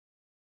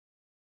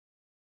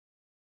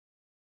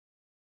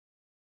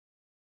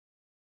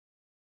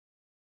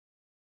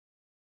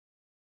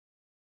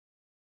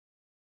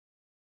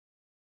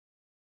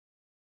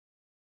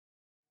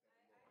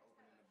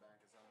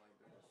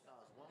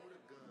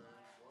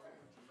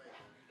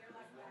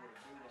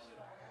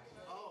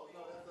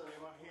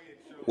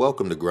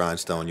Welcome to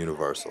Grindstone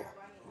Universal.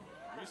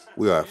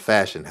 We are a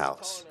fashion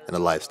house and a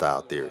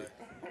lifestyle theory.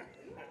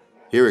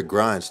 Here at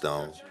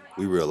Grindstone,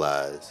 we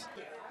realize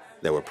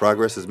that where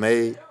progress is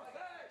made,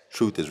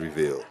 truth is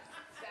revealed.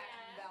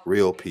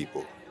 Real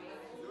people,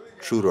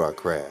 true to our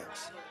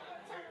crafts,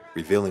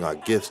 revealing our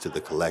gifts to the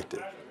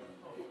collective.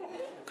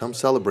 Come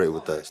celebrate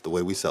with us the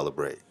way we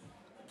celebrate.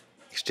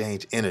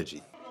 Exchange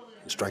energy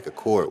and strike a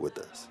chord with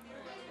us.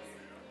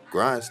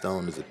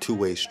 Grindstone is a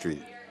two-way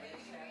street.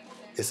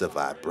 It's a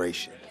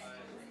vibration.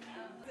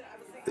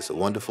 It's a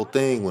wonderful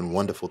thing when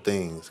wonderful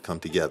things come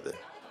together.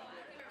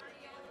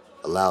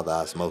 Allow the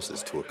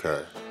osmosis to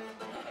occur.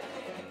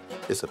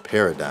 It's a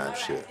paradigm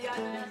shift.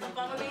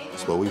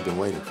 It's what we've been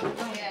waiting for.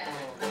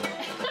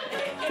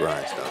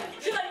 Grindstone.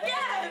 She's like,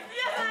 yes,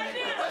 yes, I do.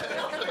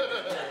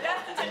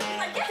 She's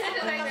like, yes,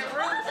 I do.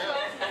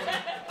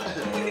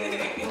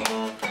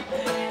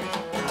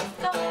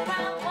 Go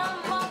around one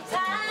more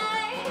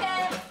time,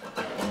 yeah.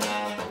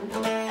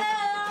 Oh,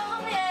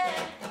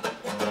 yeah.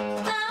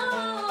 Oh,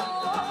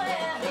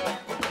 yeah.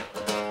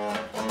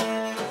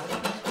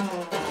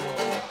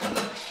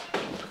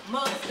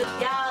 Most of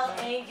y'all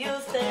ain't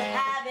used to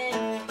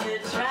having to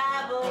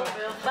travel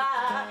real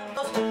far.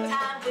 Most of the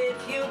times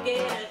if you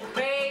get a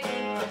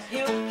craving,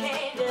 you can't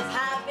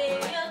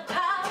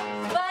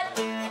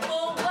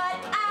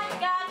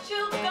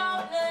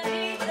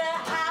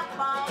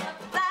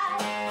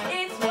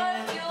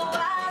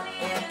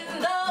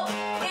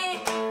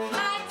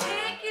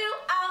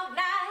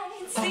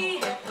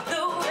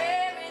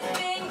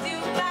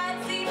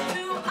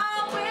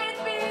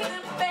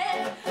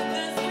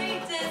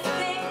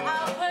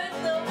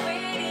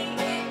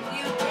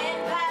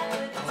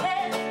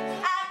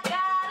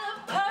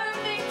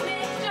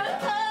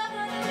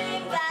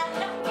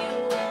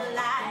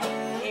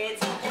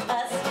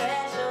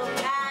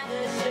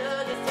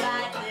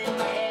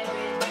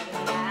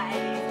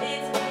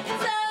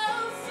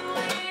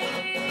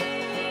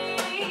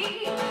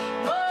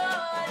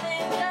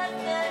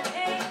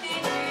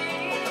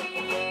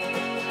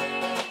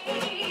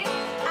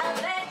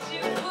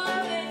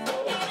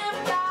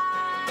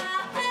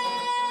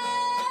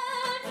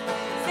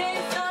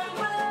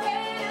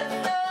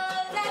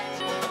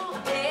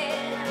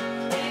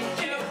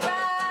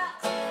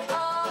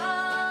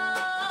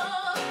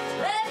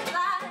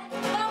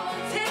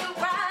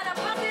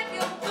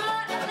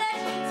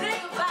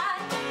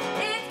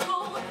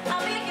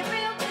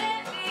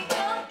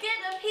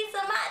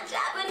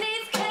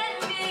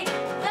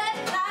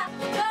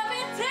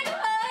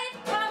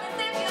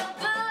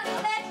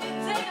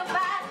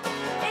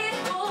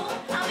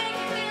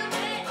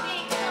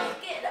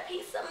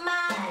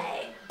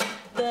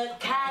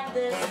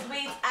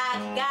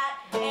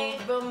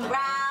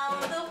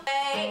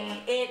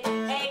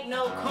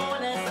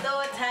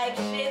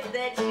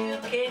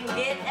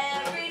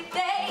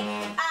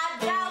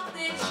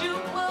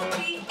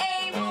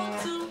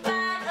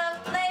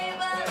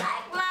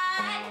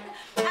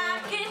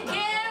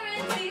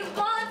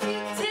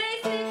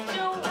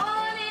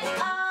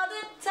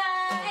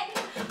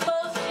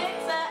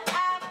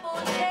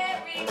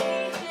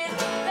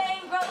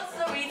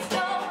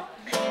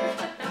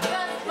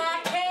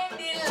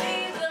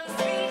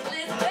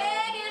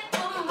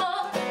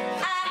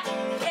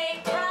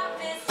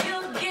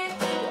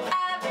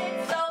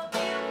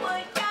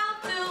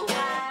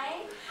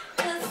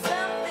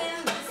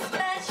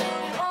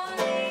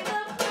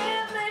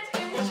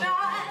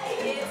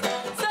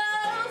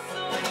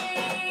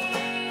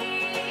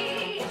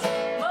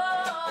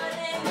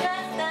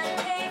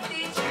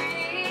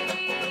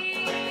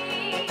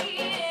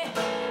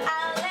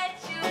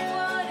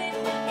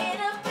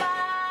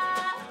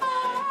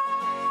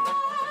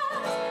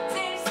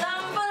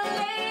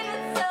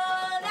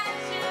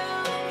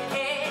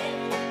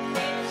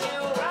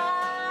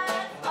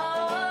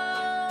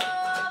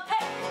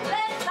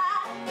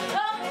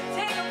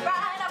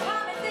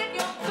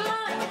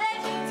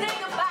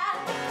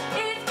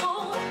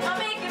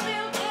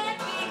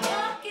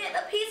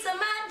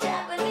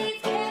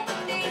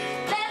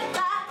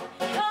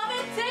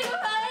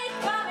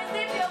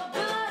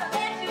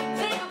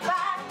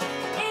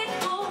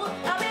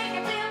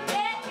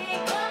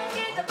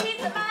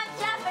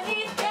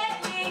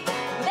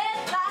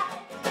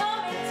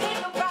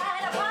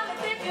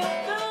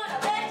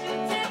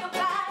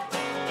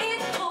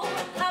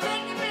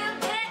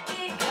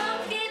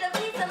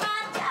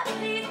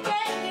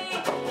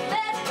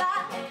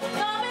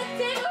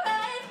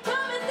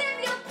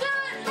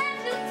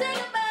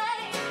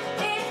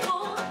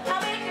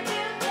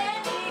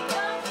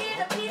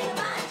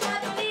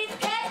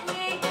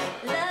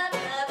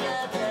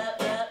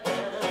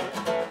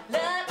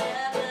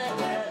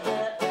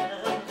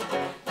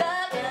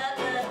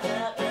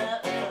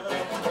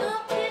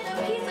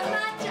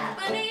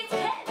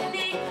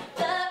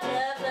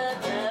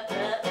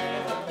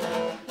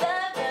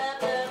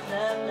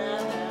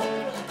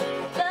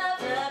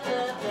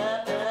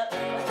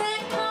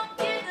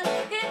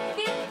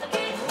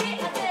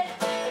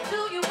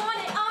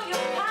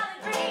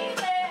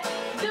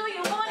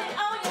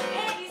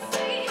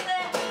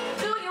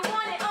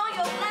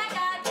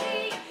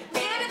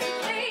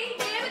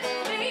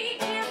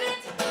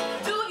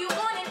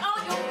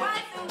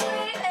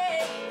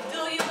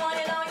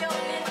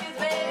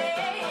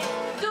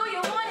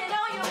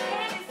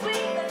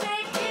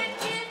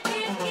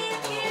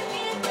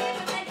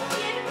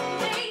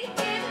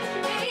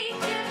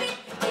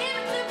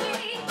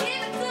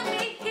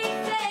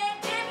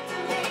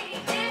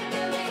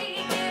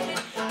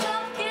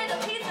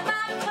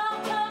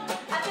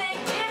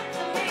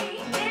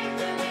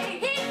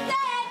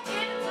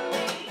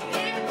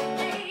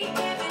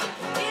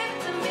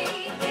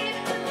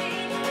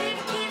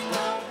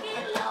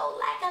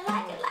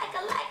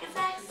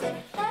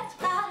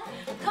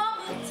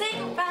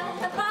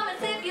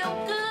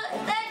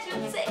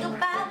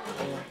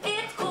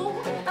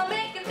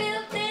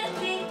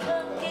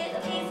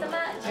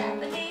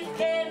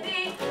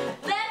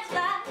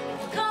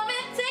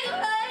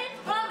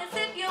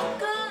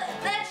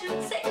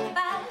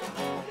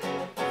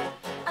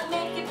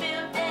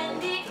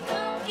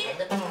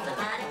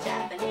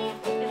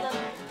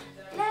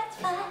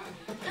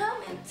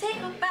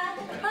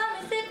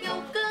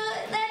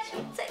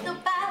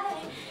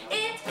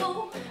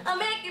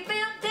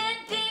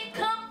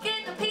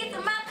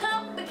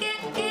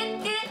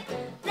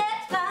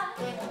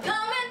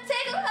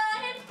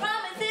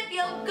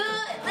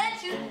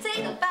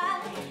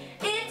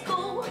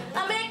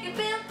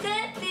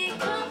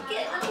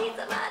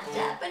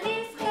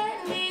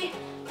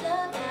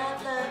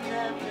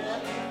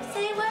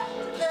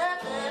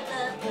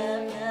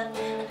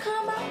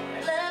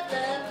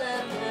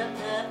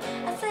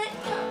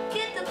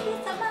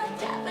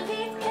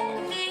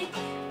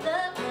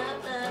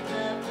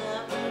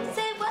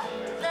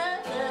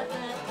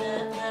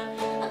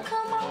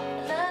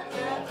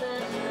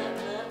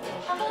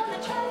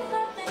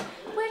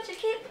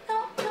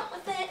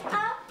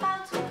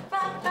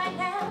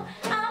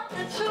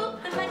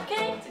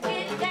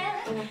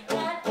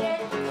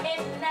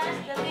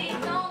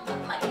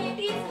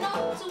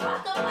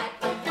like